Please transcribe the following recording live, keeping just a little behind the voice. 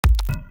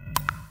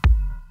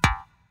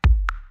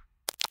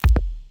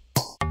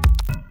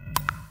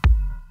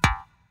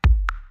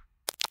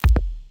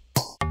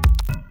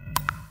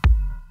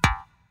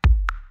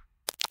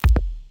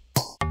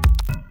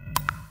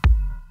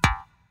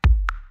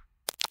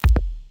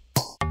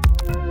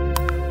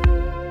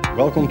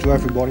Welcome to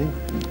everybody.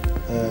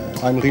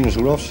 I'm Rinus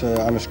Roelofs.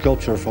 I'm a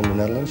sculptor from the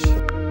Netherlands.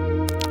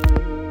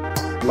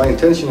 My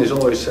intention is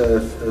always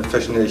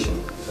fascination.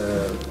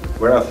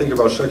 When I think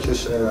about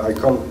structures, I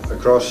come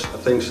across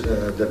things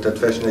that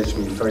fascinates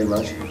me very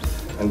much,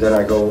 and then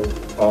I go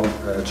on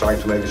trying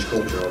to make a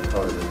sculpture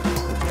out of it.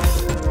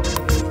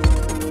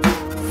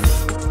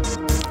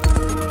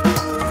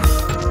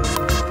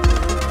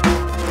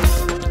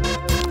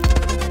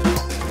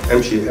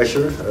 M.C.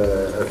 Escher,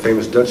 a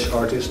famous Dutch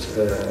artist,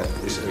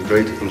 is a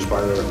great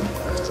inspirer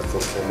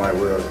for my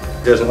work.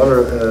 There's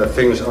another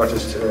famous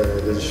artist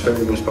that is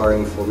very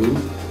inspiring for me,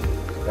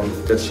 and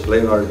that's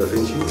Leonardo da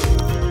Vinci.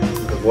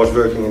 He was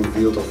working in the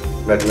field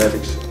of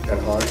mathematics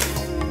and art.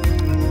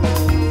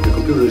 The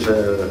computer is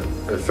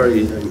a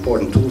very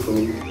important tool for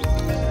me.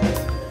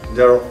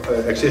 There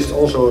exist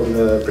also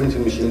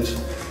printing machines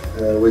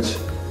which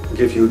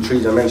give you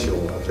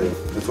three-dimensional thing.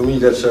 And for me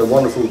that's a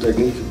wonderful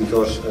technique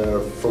because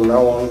from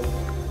now on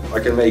I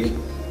can make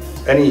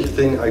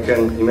anything I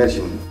can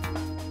imagine.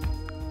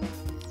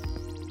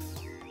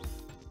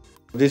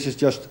 This is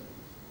just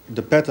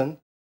the pattern.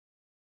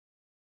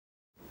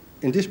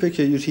 In this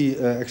picture you see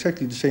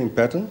exactly the same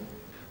pattern,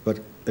 but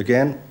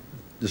again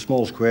the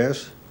small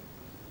squares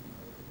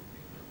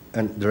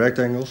and the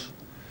rectangles.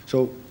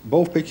 So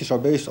both pictures are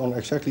based on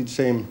exactly the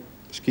same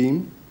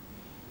scheme,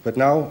 but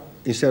now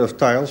instead of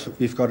tiles,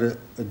 we've got a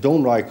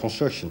dome-like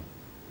construction.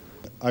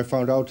 I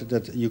found out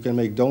that you can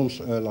make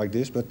domes like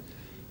this, but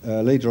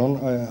later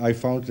on I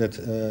found that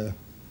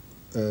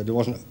there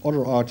was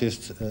another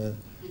artist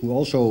who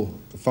also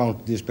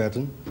found this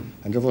pattern,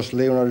 and that was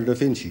Leonardo da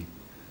Vinci.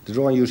 The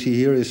drawing you see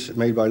here is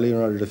made by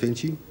Leonardo da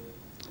Vinci,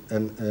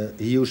 and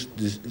he used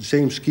the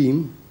same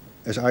scheme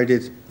as I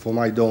did for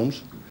my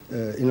domes.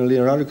 In a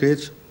Leonardo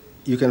grid,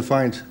 you can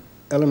find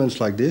elements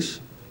like this,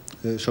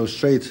 so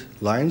straight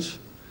lines.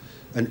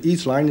 And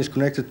each line is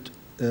connected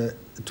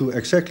to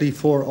exactly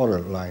 4 other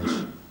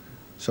lines.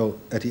 So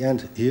at the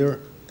end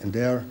here, and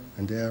there,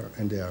 and there,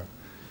 and there.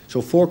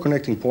 So 4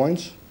 connecting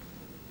points.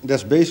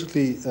 That's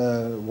basically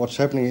what's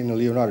happening in a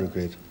Leonardo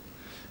grid.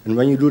 And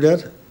when you do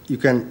that, you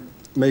can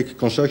make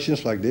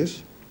constructions like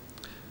this.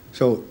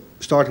 So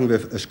starting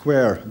with a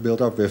square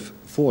built up with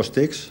 4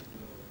 sticks.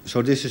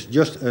 So this is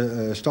just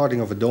a starting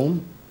of a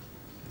dome.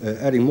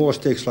 Adding more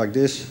sticks like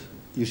this,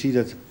 you see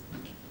that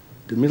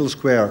the middle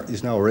square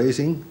is now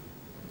raising.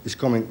 Is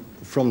coming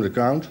from the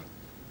ground,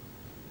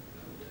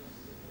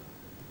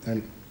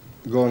 and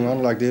going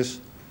on like this,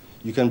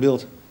 you can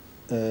build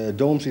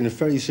domes in a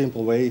very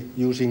simple way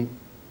using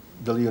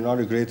the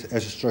Leonardo grid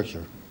as a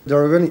structure. There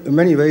are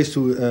many ways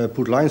to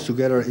put lines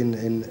together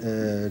in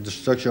the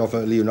structure of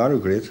a Leonardo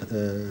grid,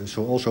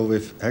 so also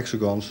with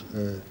hexagons.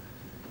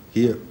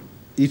 Here,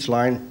 each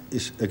line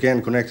is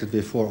again connected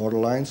with 4 other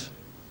lines.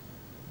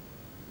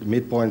 The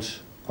midpoints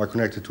are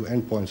connected to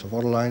endpoints of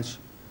other lines,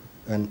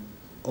 and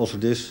also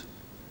this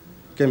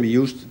can be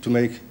used to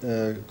make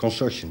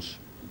constructions.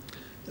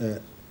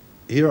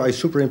 Here I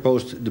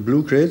superimposed the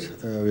blue grid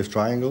with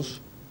triangles,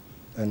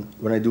 and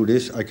when I do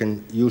this I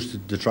can use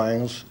the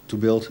triangles to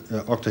build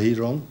an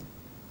octahedron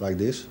like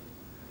this.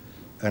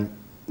 And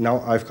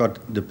now I've got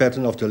the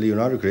pattern of the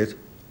Leonardo grid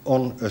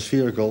on a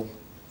spherical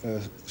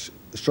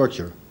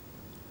structure.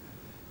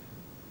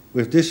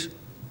 With this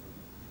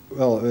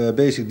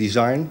basic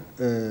design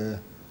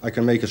I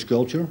can make a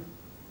sculpture,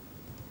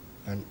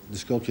 and the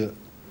sculpture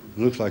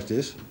looks like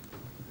this.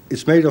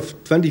 It's made of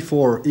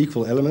 24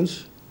 equal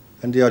elements,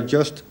 and they are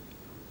just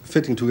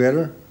fitting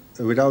together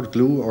without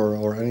glue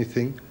or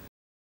anything.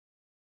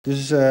 This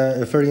is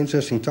a very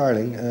interesting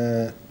tiling.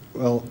 The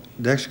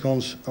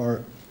hexagons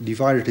are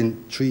divided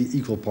in 3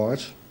 equal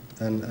parts,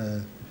 and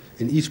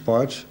in each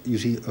part you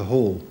see a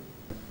hole.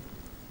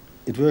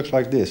 It works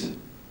like this.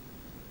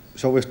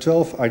 So with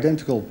 12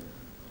 identical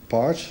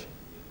parts,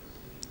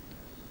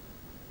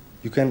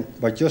 you can,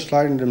 by just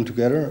sliding them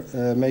together,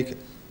 make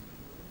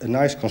a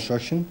nice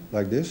construction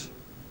like this.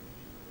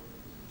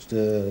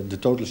 The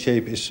total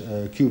shape is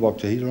a cube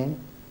octahedron.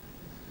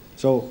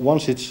 So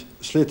once it's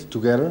slid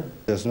together,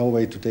 there's no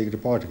way to take it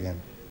apart again.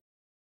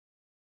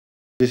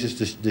 This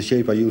is the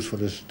shape I use for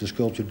the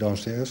sculpture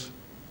downstairs.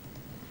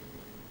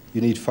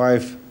 You need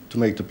 5 to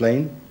make the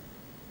plane.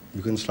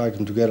 You can slide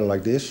them together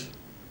like this,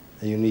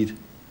 and you need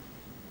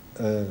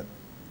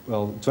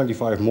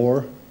 25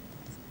 more.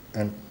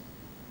 And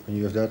when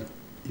you have that,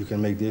 you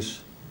can make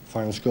this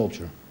final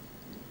sculpture.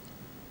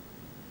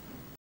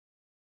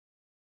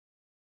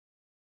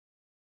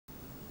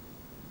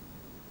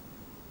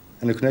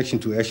 And the connection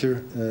to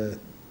Escher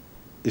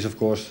is, of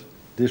course,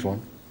 this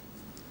one.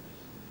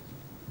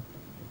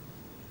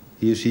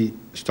 Here you see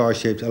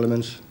star-shaped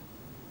elements,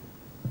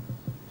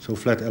 so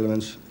flat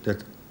elements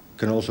that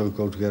can also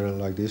go together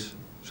like this.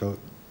 So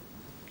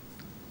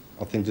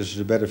I think this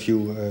is a better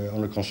view on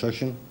the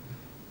construction.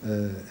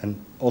 And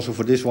also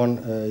for this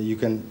one, you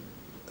can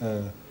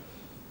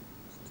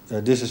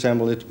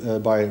disassemble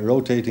it by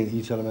rotating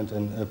each element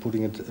and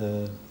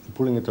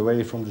pulling it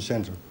away from the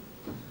center.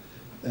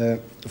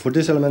 For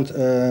this element,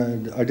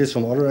 I did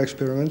some other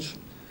experiments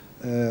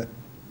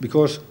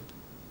because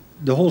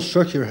The whole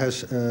structure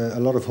has a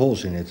lot of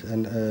holes in it,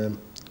 and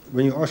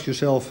when you ask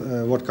yourself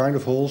what kind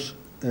of holes,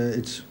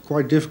 it's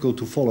quite difficult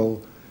to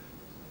follow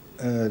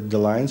the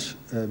lines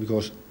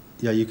because,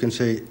 yeah, you can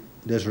say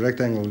there's a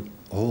rectangle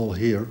hole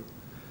here,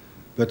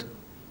 but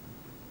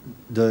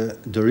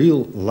the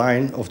real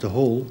line of the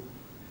hole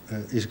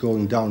is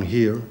going down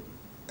here,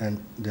 and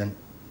then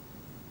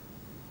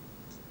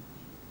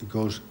it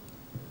goes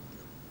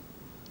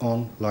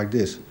on like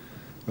this.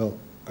 Well,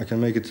 I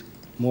can make it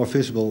more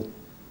visible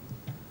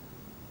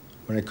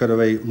when I cut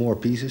away more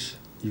pieces.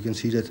 You can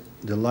see that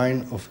the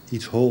line of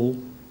each hole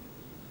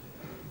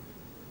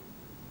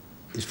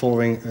is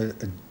following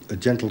a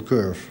gentle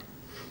curve.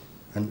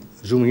 And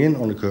zooming in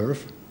on the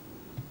curve,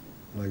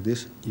 like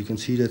this, you can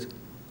see that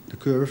the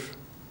curve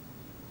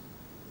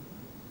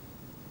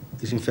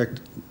is in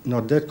fact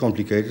not that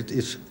complicated,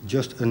 it's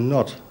just a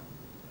knot.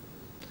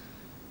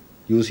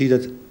 You will see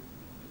that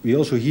we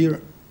also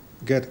here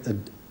get a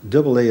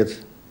double-layered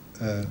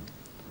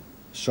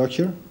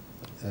structure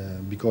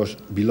because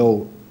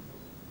below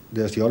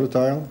there's the other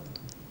tile,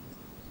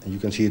 and you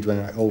can see it when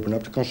I open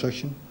up the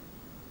construction.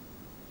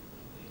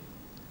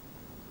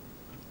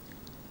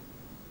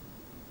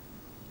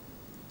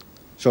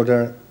 So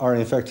there are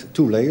in fact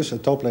two layers, a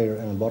top layer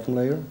and a bottom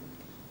layer.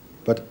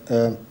 But,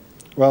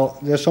 well,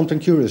 there's something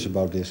curious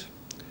about this.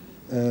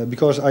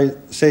 Because I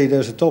say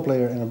there's a top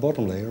layer and a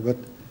bottom layer, but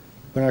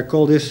when I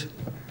call this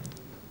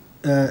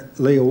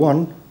layer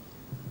 1,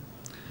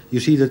 you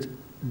see that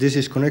this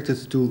is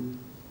connected to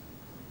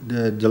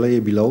the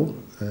layer below.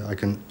 I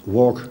can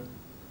walk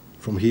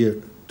from here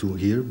to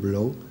here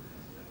below.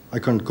 I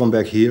can come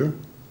back here,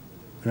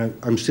 and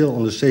I'm still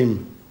on the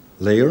same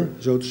layer,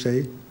 so to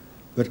say,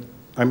 but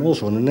I'm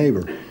also on a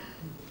neighbor.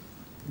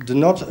 The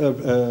knot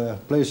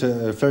plays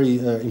a very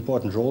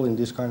important role in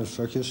this kind of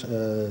structures.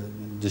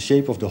 The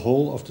shape of the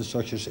whole of the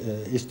structures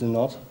is the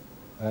knot,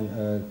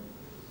 and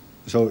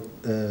so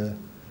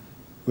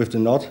with the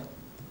knot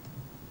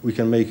we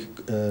can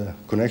make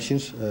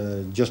connections,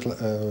 just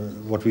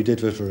what we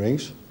did with the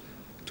rings,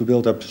 to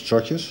build up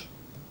structures.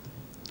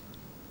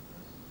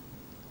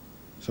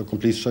 So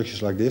complete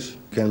structures like this. You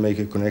can make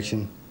a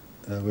connection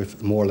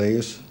with more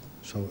layers,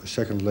 so a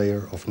second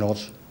layer of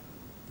knots,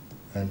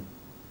 and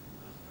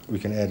we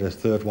can add a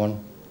third one,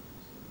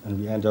 and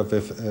we end up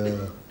with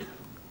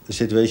a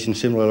situation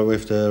similar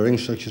with the ring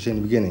structures in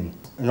the beginning.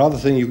 Another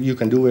thing you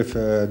can do with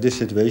this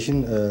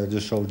situation,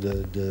 just so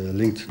the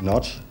linked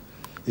knots,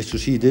 is to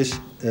see this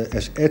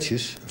as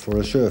edges for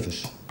a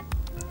surface.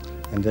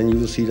 And then you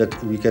will see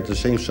that we get the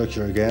same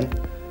structure again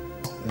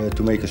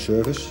to make a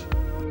surface.